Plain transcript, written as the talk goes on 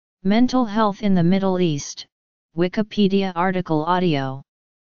Mental health in the Middle East, Wikipedia article audio.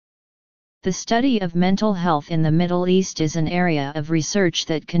 The study of mental health in the Middle East is an area of research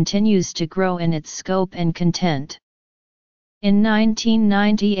that continues to grow in its scope and content. In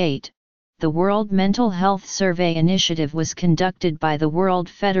 1998, the World Mental Health Survey Initiative was conducted by the World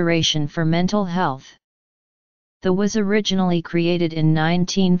Federation for Mental Health. The was originally created in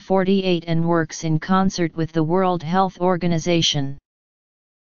 1948 and works in concert with the World Health Organization.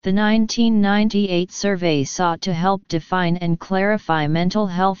 The 1998 survey sought to help define and clarify mental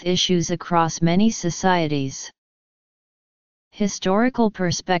health issues across many societies. Historical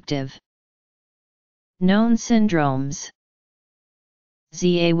perspective. Known syndromes.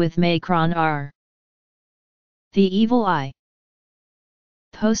 ZA with Macron R. The evil eye.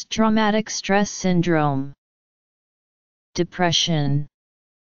 Post-traumatic stress syndrome. Depression.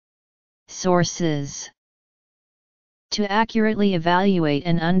 Sources. To accurately evaluate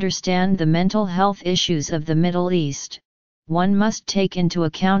and understand the mental health issues of the Middle East, one must take into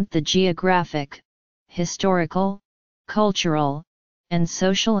account the geographic, historical, cultural, and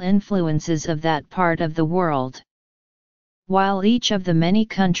social influences of that part of the world. While each of the many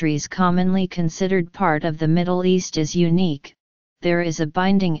countries commonly considered part of the Middle East is unique, there is a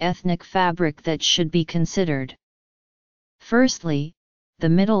binding ethnic fabric that should be considered. Firstly, the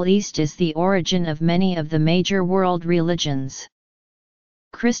Middle East is the origin of many of the major world religions.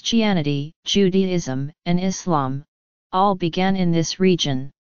 Christianity, Judaism, and Islam all began in this region.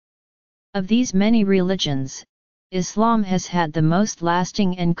 Of these many religions, Islam has had the most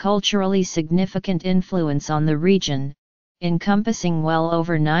lasting and culturally significant influence on the region, encompassing well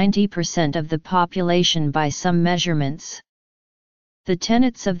over 90% of the population by some measurements. The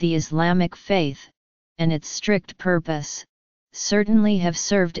tenets of the Islamic faith, and its strict purpose, certainly have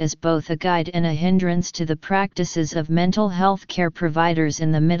served as both a guide and a hindrance to the practices of mental health care providers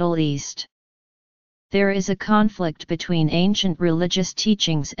in the Middle East. There is a conflict between ancient religious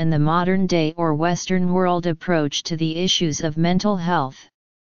teachings and the modern-day or Western world approach to the issues of mental health.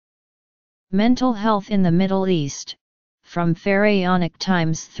 Mental health in the Middle East, from pharaonic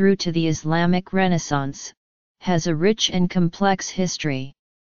times through to the Islamic Renaissance, has a rich and complex history.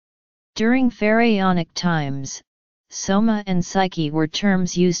 During pharaonic times, soma and psyche were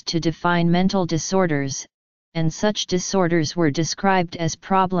terms used to define mental disorders, and such disorders were described as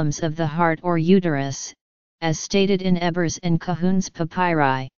problems of the heart or uterus, as stated in Ebers and Cahun's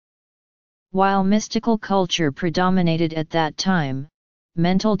papyri. While mystical culture predominated at that time,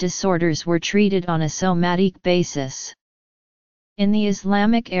 mental disorders were treated on a somatic basis. In the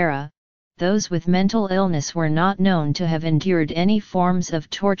Islamic era, those with mental illness were not known to have endured any forms of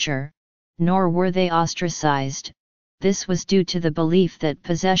torture, nor were they ostracized. This was due to the belief that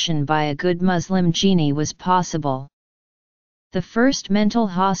possession by a good Muslim genie was possible. The first mental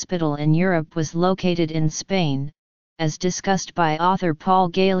hospital in Europe was located in Spain, as discussed by author Paul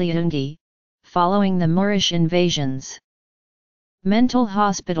Galeunghi, following the Moorish invasions. Mental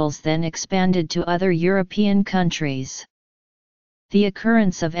hospitals then expanded to other European countries. The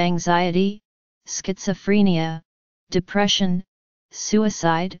occurrence of anxiety, schizophrenia, depression,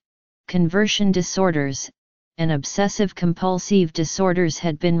 suicide, conversion disorders, and obsessive-compulsive disorders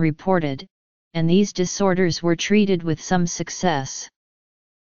had been reported, and these disorders were treated with some success.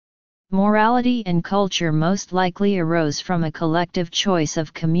 Morality and culture most likely arose from a collective choice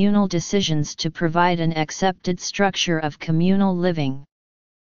of communal decisions to provide an accepted structure of communal living.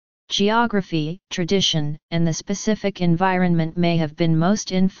 Geography, tradition, and the specific environment may have been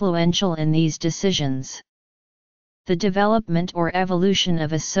most influential in these decisions. The development or evolution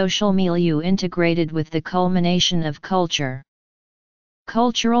of a social milieu integrated with the culmination of culture.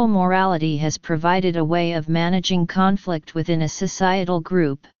 Cultural morality has provided a way of managing conflict within a societal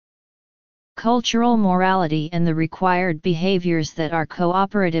group. Cultural morality and the required behaviors that are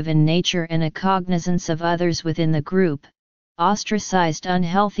cooperative in nature and a cognizance of others within the group, ostracized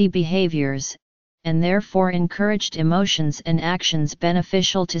unhealthy behaviors, and therefore encouraged emotions and actions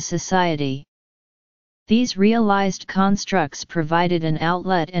beneficial to society. These realized constructs provided an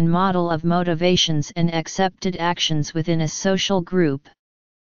outlet and model of motivations and accepted actions within a social group.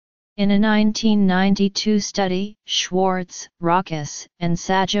 In a 1992 study, Schwartz, Raucus, and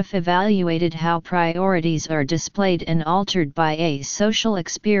Sajaf evaluated how priorities are displayed and altered by a social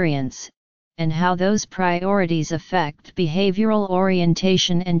experience, and how those priorities affect behavioral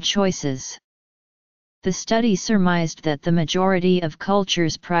orientation and choices. The study surmised that the majority of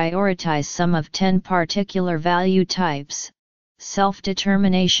cultures prioritize some of 10 particular value types: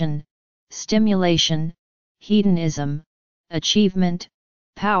 self-determination, stimulation, hedonism, achievement,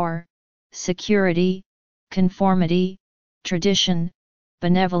 power, security, conformity, tradition,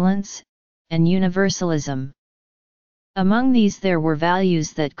 benevolence, and universalism. Among these there were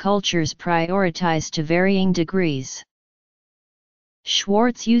values that cultures prioritized to varying degrees.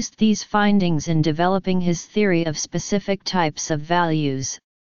 Schwartz used these findings in developing his theory of specific types of values,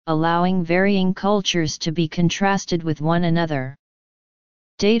 allowing varying cultures to be contrasted with one another.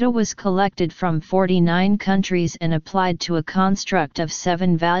 Data was collected from 49 countries and applied to a construct of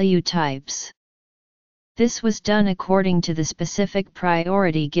 7 value types. This was done according to the specific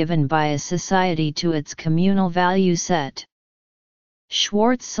priority given by a society to its communal value set.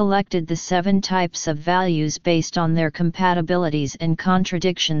 Schwartz selected the 7 types of values based on their compatibilities and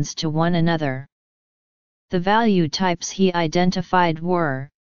contradictions to one another. The value types he identified were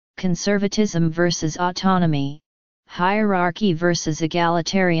conservatism versus autonomy, hierarchy versus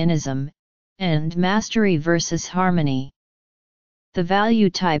egalitarianism, and mastery versus harmony. The value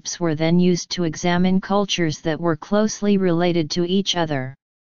types were then used to examine cultures that were closely related to each other.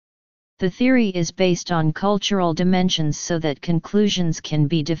 The theory is based on cultural dimensions so that conclusions can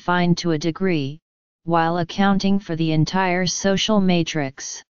be defined to a degree, while accounting for the entire social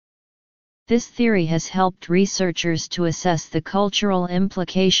matrix. This theory has helped researchers to assess the cultural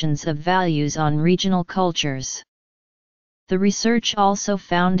implications of values on regional cultures. The research also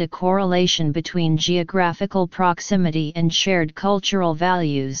found a correlation between geographical proximity and shared cultural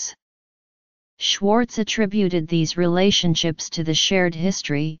values. Schwartz attributed these relationships to the shared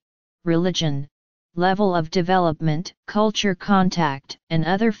history, religion, level of development, culture contact, and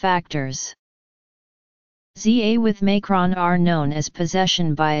other factors. Za with Macron are known as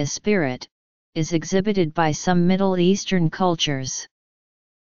possession by a spirit, is exhibited by some Middle Eastern cultures.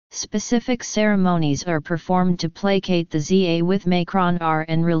 Specific ceremonies are performed to placate the Za with Macron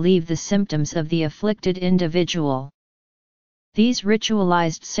and relieve the symptoms of the afflicted individual. These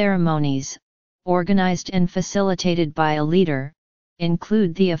ritualized ceremonies, organized and facilitated by a leader,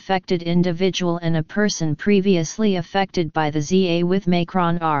 include the affected individual and a person previously affected by the Za with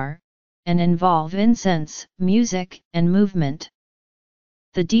Macron and involve incense, music, and movement.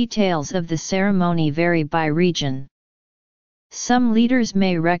 The details of the ceremony vary by region. Some leaders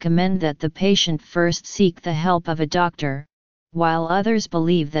may recommend that the patient first seek the help of a doctor, while others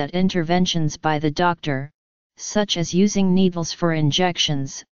believe that interventions by the doctor, such as using needles for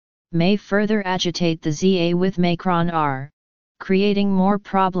injections, may further agitate the Za with Macron creating more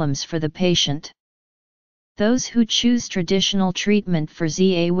problems for the patient. Those who choose traditional treatment for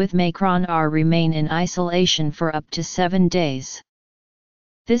Za with Macron remain in isolation for up to 7 days.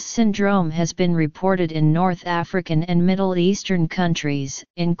 This syndrome has been reported in North African and Middle Eastern countries,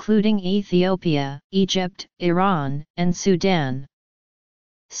 including Ethiopia, Egypt, Iran, and Sudan.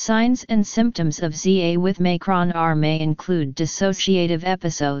 Signs and symptoms of Za with Macron may include dissociative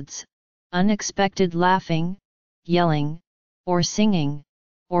episodes, unexpected laughing, yelling, or singing,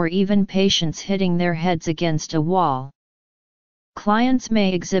 or even patients hitting their heads against a wall. Clients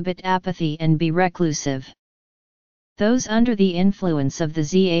may exhibit apathy and be reclusive. Those under the influence of the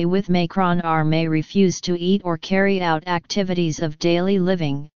Za with Macron may refuse to eat or carry out activities of daily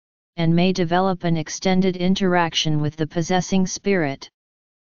living, and may develop an extended interaction with the possessing spirit.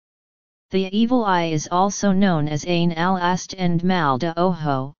 The evil eye is also known as Ain al-Ast and Mal de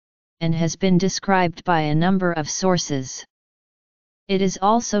Ojo, and has been described by a number of sources. It is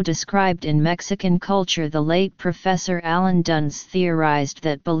also described in Mexican culture. The late Professor Alan Duns theorized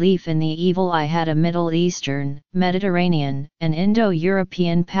that belief in the evil eye had a Middle Eastern, Mediterranean, and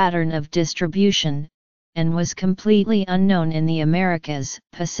Indo-European pattern of distribution, and was completely unknown in the Americas,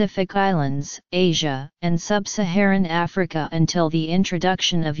 Pacific Islands, Asia, and Sub-Saharan Africa until the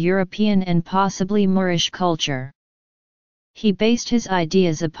introduction of European and possibly Moorish culture. He based his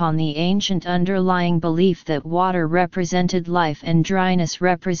ideas upon the ancient underlying belief that water represented life and dryness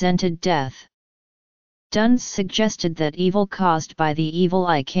represented death. Duns suggested that evil caused by the evil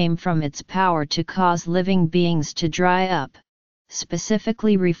eye came from its power to cause living beings to dry up,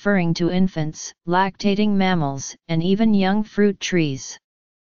 specifically referring to infants, lactating mammals, and even young fruit trees.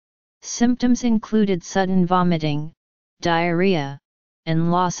 Symptoms included sudden vomiting, diarrhea,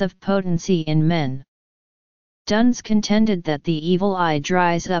 and loss of potency in men. Duns contended that the evil eye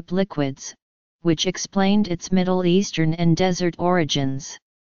dries up liquids, which explained its Middle Eastern and desert origins.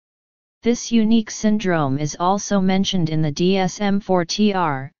 This unique syndrome is also mentioned in the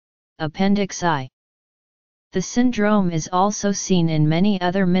DSM-4 Appendix I. The syndrome is also seen in many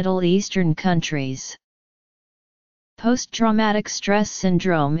other Middle Eastern countries. Post-traumatic stress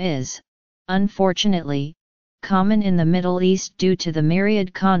syndrome is, unfortunately, common in the Middle East due to the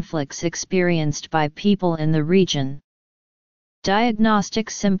myriad conflicts experienced by people in the region. Diagnostic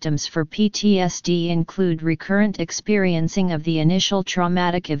symptoms for PTSD include recurrent experiencing of the initial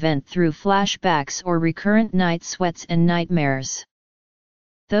traumatic event through flashbacks or recurrent night sweats and nightmares.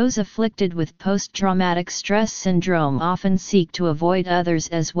 Those afflicted with post-traumatic stress syndrome often seek to avoid others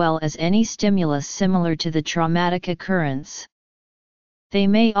as well as any stimulus similar to the traumatic occurrence. They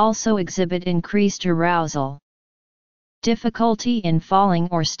may also exhibit increased arousal, difficulty in falling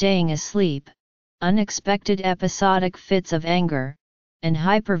or staying asleep, unexpected episodic fits of anger, and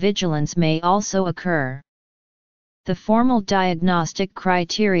hypervigilance may also occur. The formal diagnostic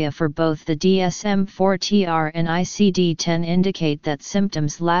criteria for both the DSM-4-TR and ICD-10 indicate that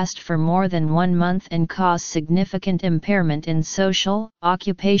symptoms last for more than 1 month and cause significant impairment in social,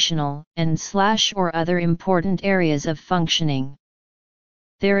 occupational, and/or other important areas of functioning.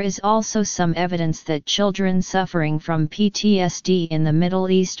 There is also some evidence that children suffering from PTSD in the Middle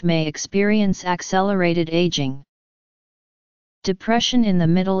East may experience accelerated aging. Depression in the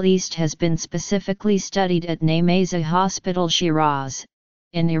Middle East has been specifically studied at Namaza Hospital Shiraz,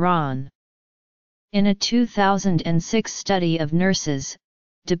 in Iran. In a 2006 study of nurses,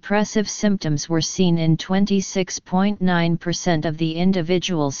 depressive symptoms were seen in 26.9% of the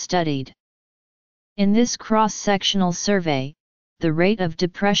individuals studied. In this cross-sectional survey, the rate of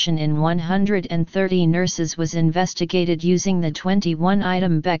depression in 130 nurses was investigated using the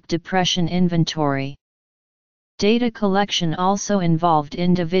 21-item Beck Depression Inventory. Data collection also involved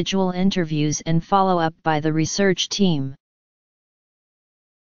individual interviews and follow-up by the research team.